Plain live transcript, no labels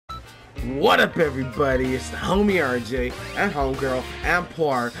What up, everybody? It's the homie RJ and homegirl and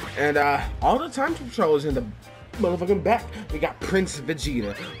Poir, and all the time controllers in the motherfucking back. We got Prince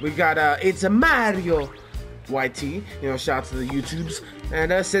Vegeta. We got it's a Mario YT. You know, shout out to the YouTubes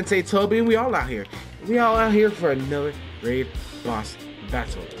and Sensei Toby, and we all out here. We all out here for another raid boss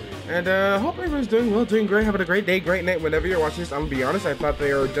battle. And hope everyone's doing well, doing great, having a great day, great night. Whenever you're watching this, I'm gonna be honest, I thought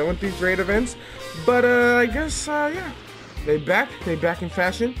they were done with these raid events, but I guess yeah. They back in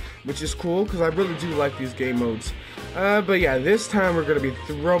fashion, which is cool because I really do like these game modes. But yeah, this time we're gonna be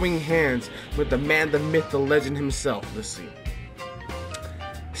throwing hands with the man, the myth, the legend himself. Let's see.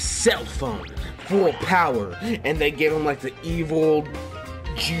 Cell phone, full power, and they gave him like the evil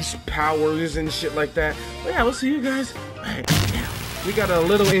juice powers and shit like that. But yeah, we'll see you guys right now. We got a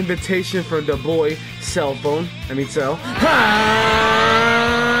little invitation from the boy Cell phone. Cell.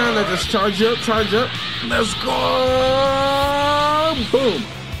 Let's just charge up. Let's go! Boom!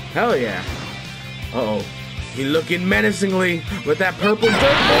 Hell yeah! Uh-oh. He looking menacingly with that purple dirt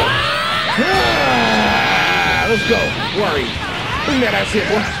ball. Let's go! Worry. Bring that ass here,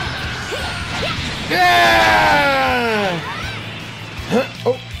 boy. Yeah!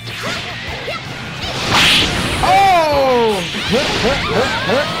 Oh! Oh!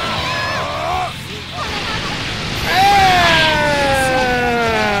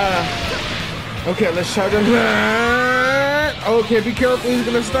 Okay, let's charge him. Okay, be careful, he's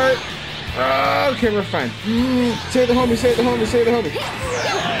gonna start. Okay, we're fine. Say the homie.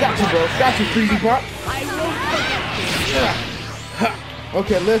 Got you, bro. Got you, Freezy Pop.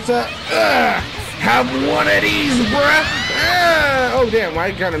 Okay, let's have one of these, bruh. Oh, damn,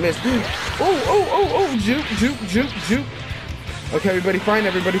 I kinda missed. Oh, juke. Okay, everybody fine?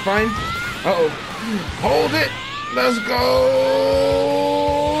 Uh-oh. Hold it. Let's go.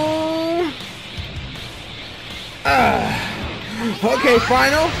 Okay,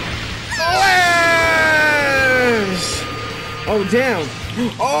 final. Flash! Oh, damn.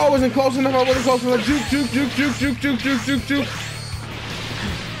 Oh, I wasn't close enough. Juke.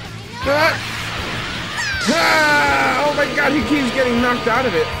 Oh my god, he keeps getting knocked out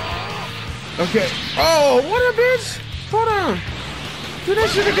of it. Okay. Oh, what a bitch. Hold on. Do that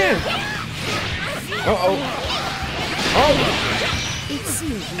shit again. Uh-oh. Oh.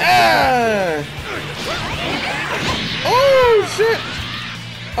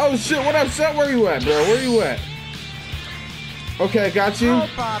 Oh shit, what up, Seth? Where you at, bro? Where you at? Okay, got you.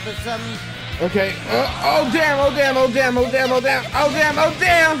 Okay. Oh damn.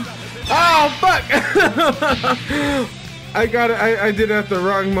 Oh fuck. I got it. I did it at the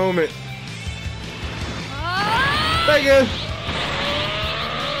wrong moment. Thank you.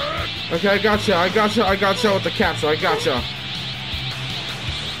 Okay, I got you with the capsule. I got you.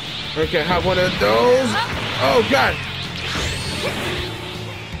 Okay, have one of those. Oh god.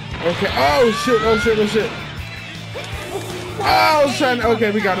 Okay. Oh shit. Oh son.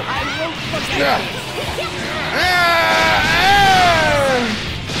 Okay, we got him. Yeah.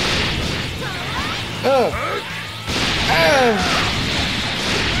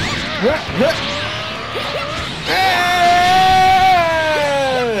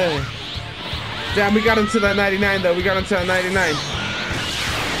 Damn, we got him to that 99 though.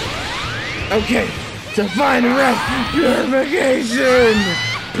 Okay. Divine wrath, purification.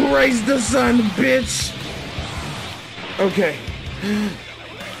 Praise the sun, bitch. Okay.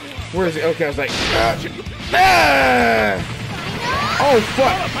 Where is it? Okay, I was like, oh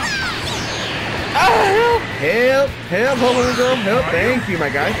fuck. Help, hold on, girl, help. Thank you, my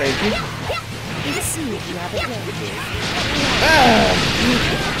guy, thank you.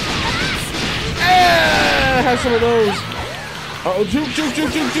 Have some of those. Uh-oh, juke.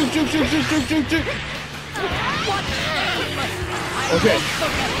 Okay,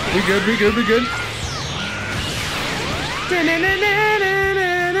 we good.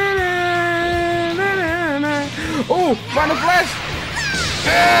 Oh, final flash!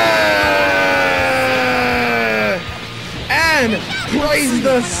 And praise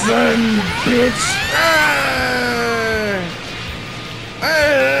the sun, bitch!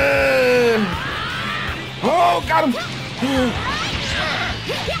 Oh, got him!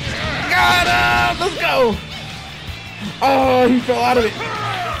 Got him! Let's go! Oh, he fell out of it.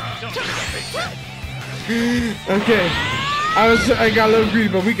 Okay, I got a little greedy,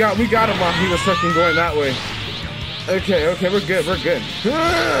 but we got him while he was fucking going that way. Okay, we're good.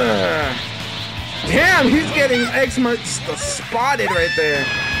 Damn, he's getting X marks spotted right there.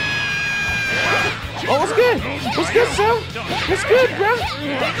 Oh, what's good, son? What's good, bro?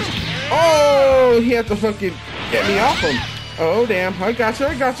 Oh, he had to fucking get me off him. Oh, damn, I got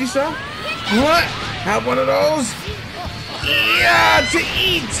you, son. What? Have one of those. Yeah, to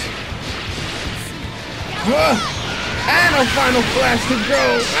eat. And a final flash to go.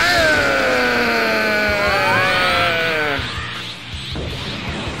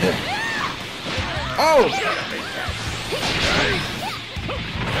 Oh!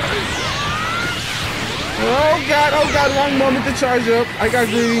 Oh God, wrong moment to charge up. I got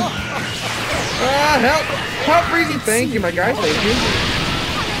greedy. Help, Breezy. Thank you, my guy, thank you.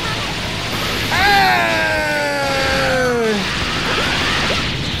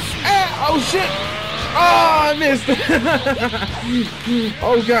 Oh shit! Oh, I missed.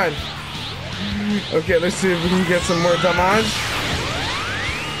 Oh God. Okay, let's see if we can get some more damage.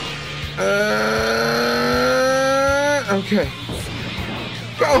 Okay.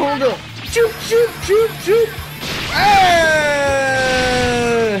 Go, hold up. Shoot.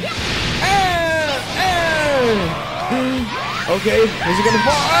 Okay, is he gonna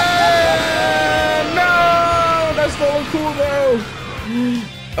fall? No! That's so cool though.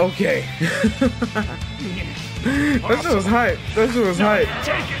 Okay. That shit was hype.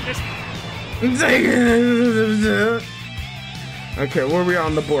 Okay, where are we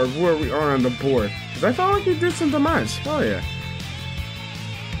on the board? Because I felt like he did some damage. Oh yeah.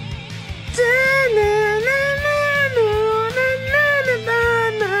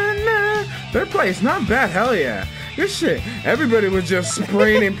 Third place, not bad, hell yeah. Good shit. Everybody was just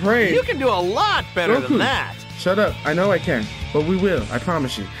spraying and praying. You can do a lot better than that. Shut up. I know I can, but we will. I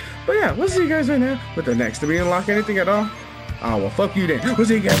promise you. But yeah, we'll see you guys right now with the next. Did we unlock anything at all? Oh, well, fuck you then. We'll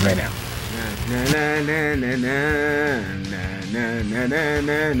see you guys right now.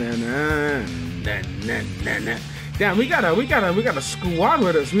 Damn, we got a squad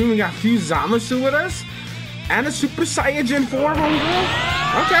with us. We even got a few Zamasu with us. And a Super Saiyan form, homegirl.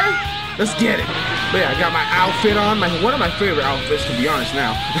 Okay, let's get it. But yeah, I got my outfit on. One of my favorite outfits, to be honest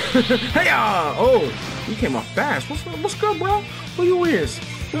now. Hey, oh, you came up fast. What's good, bro? What you is?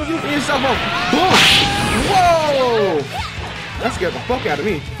 What you yourself up? Boom! Whoa! That scared the fuck out of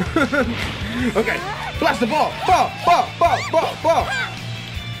me. Okay, blast the ball. Ball.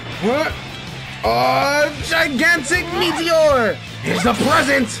 What? Oh, gigantic meteor! Here's the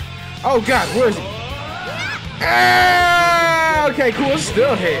present! Oh God, where is he? Ah, okay, cool,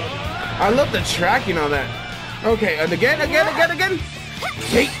 still hit. I love the tracking on that. Okay, and again.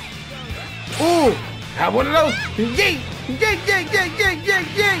 Yay! Ooh, have one of those. Yay!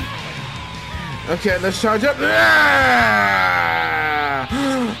 Okay, let's charge up. Ah!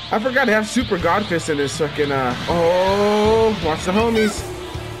 I forgot to have Super God Fist in this fucking, oh, watch the homies.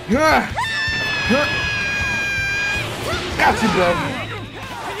 Got you, bro.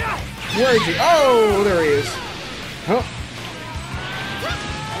 Where is he? Oh, there he is. Huh?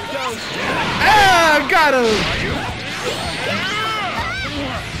 Ah, got him.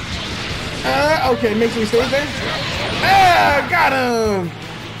 Okay, make sure he stays there. Ah, got him.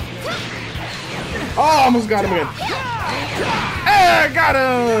 Oh, almost got him again. Ah, got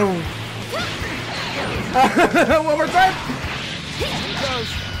him. One more time.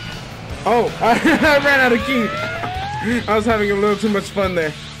 Oh, I ran out of key. I was having a little too much fun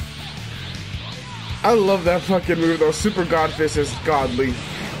there. I love that fucking move though. Super God Fist is godly.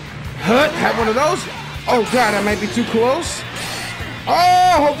 Have one of those. Oh God, I might be too close.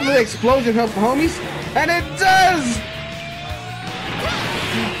 Oh, hopefully the explosion helps the homies. And it does!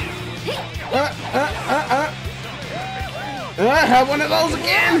 Have one of those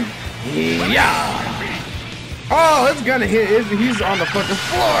again. Yeah. Oh, it's gonna hit. He's on the fucking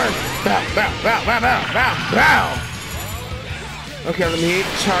floor. Bow. Okay, let me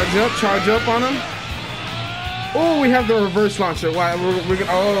charge up on him. Oh, we have the reverse launcher. Why? We're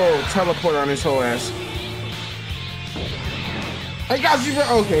gonna teleport on his whole ass. I got you, bro.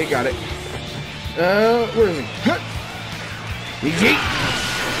 Okay, got it. Where is he?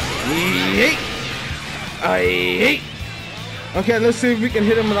 Yeet. Okay, let's see if we can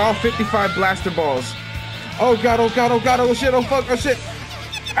hit him with all 55 blaster balls. Oh God, oh shit, oh fuck, oh shit.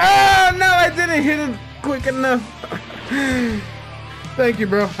 Ah, no, I didn't hit it quick enough. Thank you,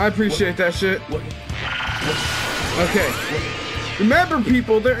 bro. I appreciate that shit. Okay. Remember,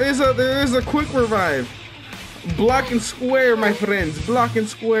 people, there is a quick revive. Block and square, my friends. Block and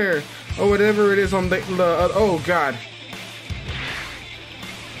square. Or whatever it is on the oh God.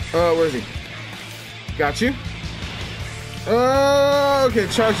 Where is he? Got you. Okay,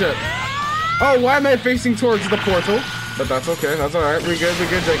 charge up. Oh, why am I facing towards the portal? But that's okay, that's alright. We're good,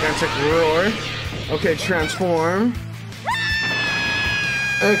 gigantic roar. Okay, transform.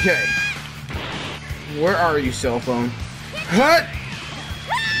 Okay. Where are you, cell phone? Hut!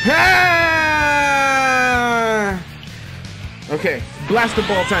 Ah! Okay, blaster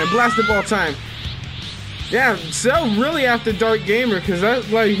ball time. Yeah, Cell really after Dark Gamer, because that's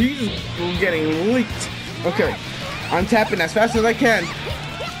like he's getting leaked. Okay. I'm tapping as fast as I can.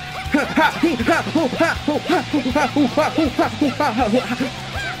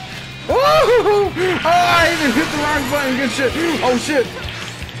 Oh, I even hit the wrong button. Good shit. Oh, shit.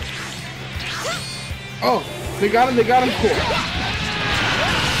 Oh, they got him. They got him. Cool.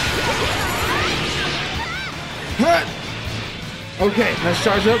 Okay, let's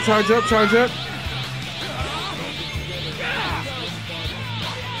charge up, charge up, charge up.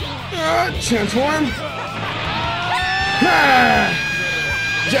 Transform.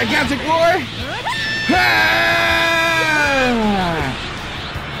 Gigantic roar.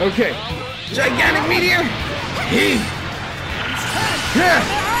 Okay, gigantic meteor.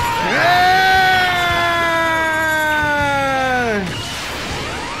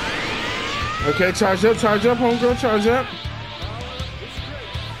 Okay, charge up, homegirl, charge up.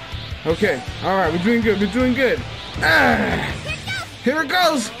 Okay, all right, we're doing good, we're doing good. Here it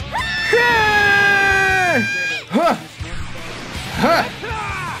goes.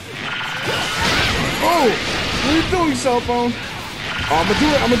 Oh, what are you doing, cell phone? Oh, I'm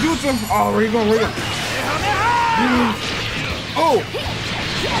gonna do it to him. Oh, where you going, where you going? Oh.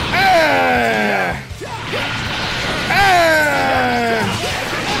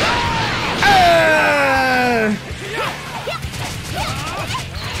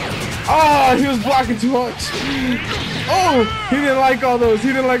 Oh, he was blocking too much. Oh, he didn't like all those. He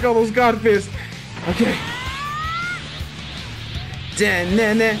didn't like all those God fists. Okay.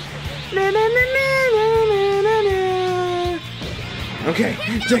 Okay,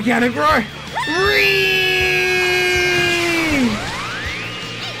 gigantic roar.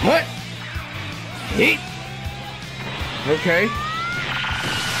 What? Heat. Okay.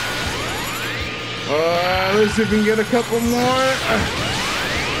 Let's see if we can get a couple more.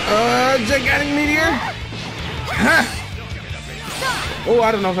 Gigantic meteor. Huh. Oh,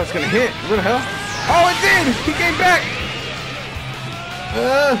 I don't know if that's gonna hit. Where the hell? Oh, it did. He came back.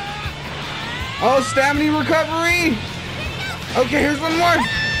 Oh, stamina recovery. Okay, here's one more.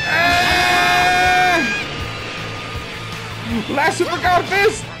 Last super god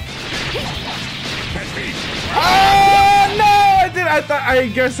fist. Oh no! I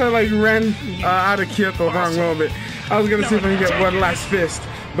guess I like ran out of kit the wrong moment. I was gonna see if I can get one last fist,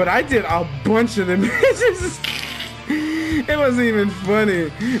 but I did a bunch of them. It wasn't even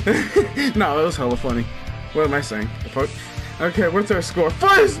funny. No, it was hella funny. What am I saying? The fuck? Okay, what's our score?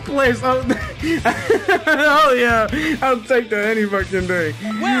 First place! Oh, oh yeah, I'll take that any fucking day.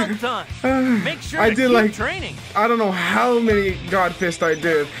 Well done. Make sure I to did keep like training. I don't know how many God Fist I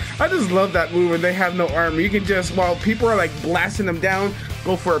did. I just love that move when they have no armor. You can just, while people are like blasting them down,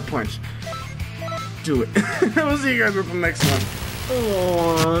 go for a punch. Do it. We'll see you guys with the next one.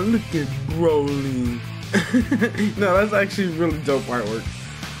 Oh, look at Broly. No, that's actually really dope artwork.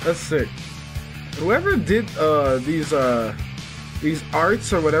 That's sick. Whoever did these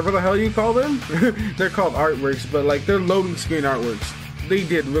arts or whatever the hell you call them, they're called artworks, but like they're loading screen artworks. They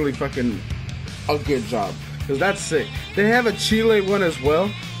did really fucking a good job, because that's sick. They have a Chile one as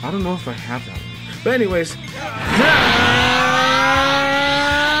well. I don't know if I have that one, but anyways,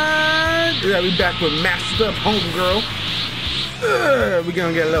 yeah, we back with Master Up Homegirl. We're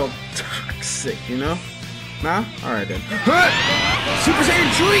gonna get a little toxic, you know? Nah? Alright then. Super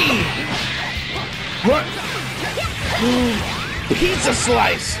Saiyan 3! What? Pizza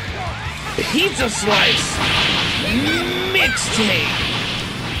slice! Pizza slice! Mixtape!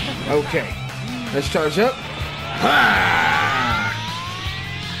 Okay. Let's charge up.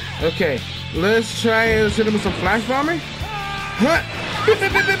 Okay. Let's try and hit him with some flash bombing.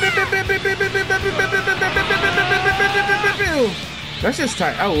 That's just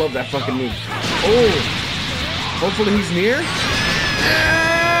tight. I love that fucking move. Oh. Hopefully he's near.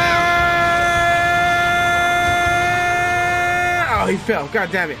 Oh, he fell.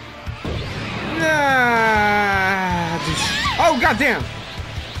 God damn it. Oh, god damn.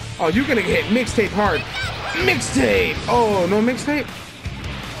 Oh, you're gonna get hit. Mixtape hard. Mixtape. Oh, no mixtape?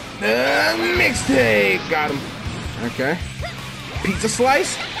 Mixtape. Got him. Okay. Pizza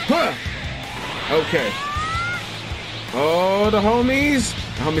slice. Huh. Okay. Oh, the homies.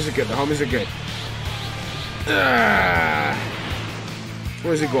 The homies are good. The homies are good.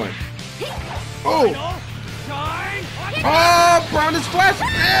 Where's he going? Oh! Oh, brown is splash!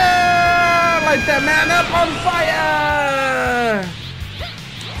 Light that man up on fire!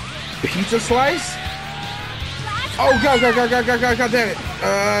 Pizza slice? Oh, god damn it.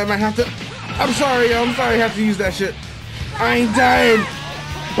 I might have to... I'm sorry I have to use that shit. I ain't dying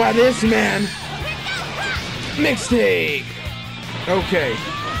by this man. Mixtape. Okay.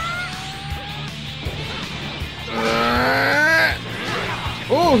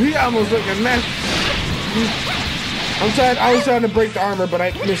 Oh, he almost looking mad. I was trying to break the armor, but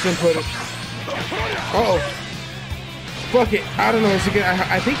I misinputted. Uh-oh. Fuck it. I don't know.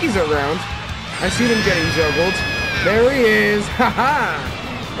 I think he's around. I see him getting juggled. There he is. Haha.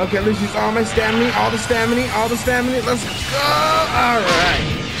 Okay, let's use all my stamina, all the stamina. Let's go. All right.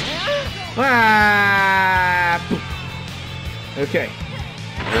 Ah. Okay.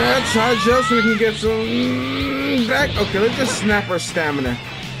 Charge up so we can get some back. Okay, let's just snap our stamina.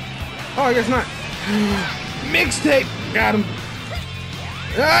 Oh, I guess not. Mixtape. Got him.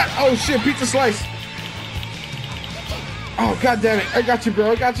 Oh shit, pizza slice. Oh, god damn it. I got you,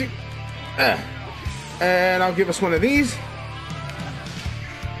 bro. I got you. And I'll give us one of these.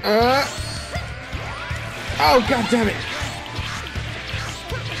 Oh, god damn it.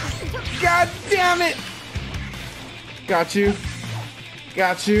 God damn it. Got you.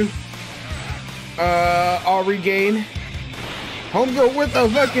 Got you. I'll regain. Homegirl with the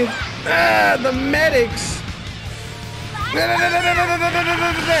fucking the medics.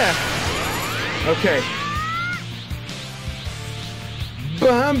 Okay.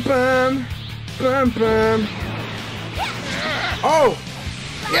 Bum bum. Bum bum. Oh.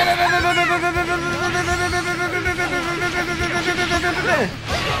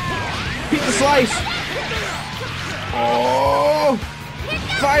 Pizza slice. Oh.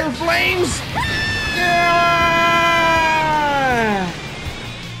 Fire flames! Yeah!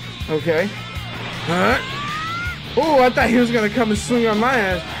 Okay. Huh? Oh, I thought he was gonna come and swing on my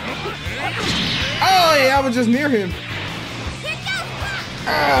ass. Oh yeah, I was just near him.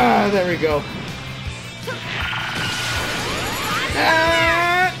 Ah, there we go.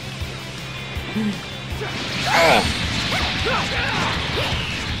 Ah. Ah.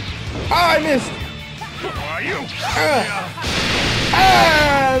 Oh, I missed.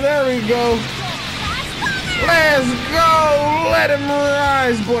 Ah, there we go. Let's go. Let him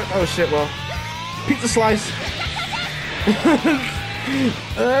rise, boy. Oh shit, well. Pizza slice.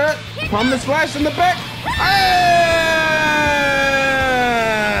 Prominent splash in the back. Ah!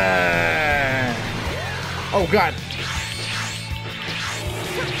 Oh god.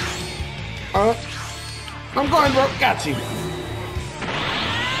 I'm going, bro. Got you.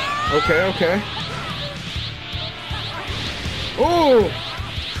 Okay, okay. Oh!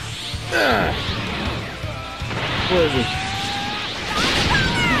 Where is he?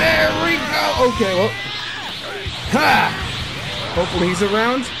 There we go! Okay, well. Ha! Hopefully he's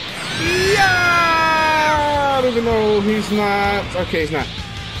around. Yeah! I don't even know he's not. Okay, he's not.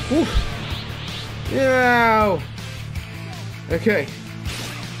 Whew. Yeah! Okay.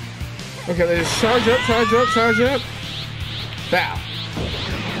 Okay, let's just charge up, charge up, charge up. Bow.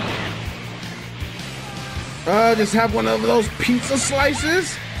 Just have one of those pizza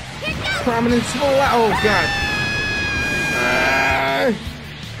slices. Prominent splash. Oh god.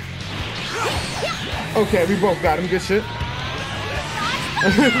 Okay, we both got him. Good shit.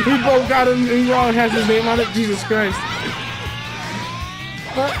 We both got him, and Ron has his name on it. Jesus Christ.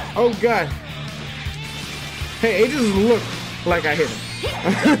 Oh god. Hey, it just looked like I hit him.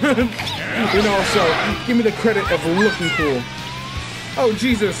 You know, so give me the credit of looking cool. Oh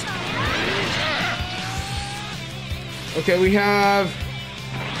Jesus. Okay, we have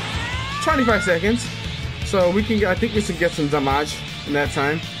 25 seconds, so we can. I think we should get some damage in that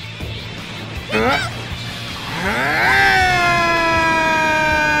time.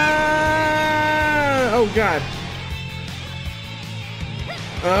 Oh God!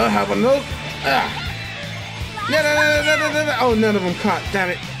 Have one of those. Oh, none of them caught. Damn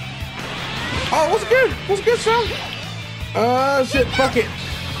it! Oh, what's good? What's good, son? Shit. Fuck it.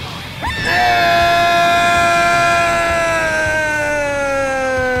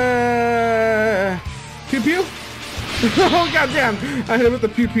 Pew pew. Oh goddamn! I hit him with the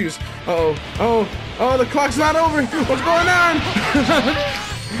pew pews. Uh oh. Oh, the clock's not over. What's going on?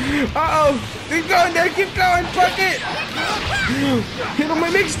 Uh oh. Keep going there. Keep going. Fuck it. Hit him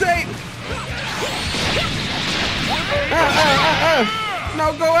with mixtape.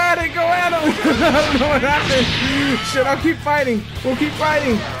 No, go at it. Go at him. I don't know what happened. Shit, I'll keep fighting. We'll keep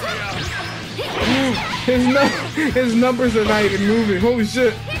fighting. His numbers are not even moving. Holy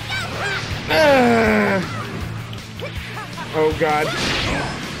shit. Oh god.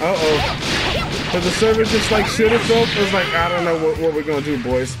 Uh-oh. But the server just like shit itself. It was like, I don't know what we're gonna do,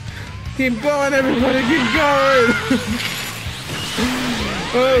 boys. Keep going, everybody, keep going.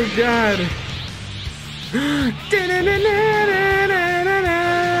 Oh god.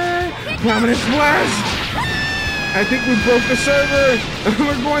 Prominent splash. I think we broke the server.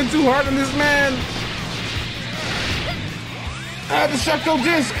 We're going too hard on this man. Destructo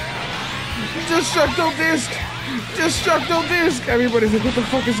disc. Destructo disc. Destructo disc. Everybody's like, what the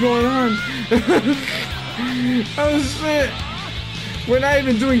fuck is going on? Oh shit! We're not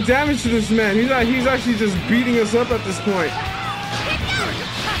even doing damage to this man. He's actually just beating us up at this point.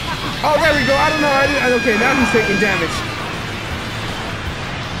 Oh, there we go. I don't know. Okay, now he's taking damage.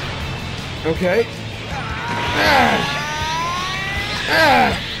 Okay.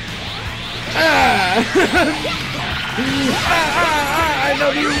 I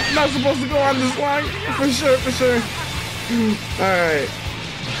know he's not supposed to go on this line. For sure. Alright.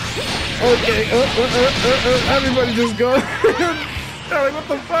 Okay. Everybody just go. Like, what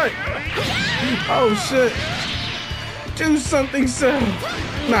the fuck? Oh, shit. Do something, sir.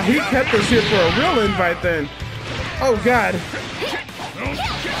 Nah, he kept us here for a real invite then. Oh, God.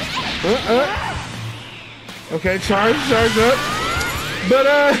 Okay, charge up. But,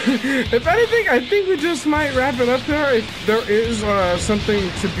 if anything, I think we just might wrap it up here. If there is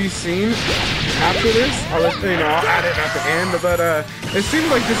something to be seen after this, I'll add it at the end. But, it seems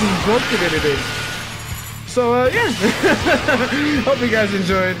like this is broken than it is. So, yeah. Hope you guys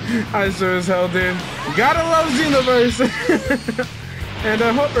enjoyed. I sure as hell did. Gotta love Xenoverse. And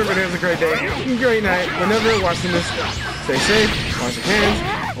I hope everybody has a great day, great night. Whenever you're watching this, stay safe, wash your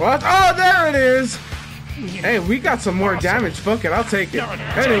hands. What? Oh, there it is. Hey, we got some more damage. Fuck it, I'll take it.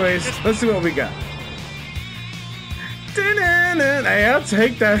 Anyways, let's see what we got. Hey, I'll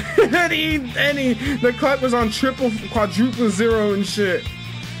take that. The clock was on triple, quadruple zero and shit.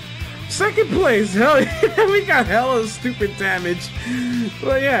 Second place, hell yeah, we got hella stupid damage.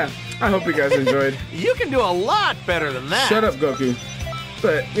 Well, yeah, I hope you guys enjoyed. You can do a lot better than that. Shut up, Goku.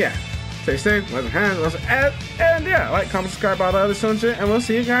 But yeah, stay safe, wash your hands, and yeah, like, comment, subscribe, all the other stuff shit, and we'll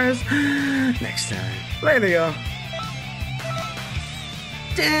see you guys next time. Later, y'all.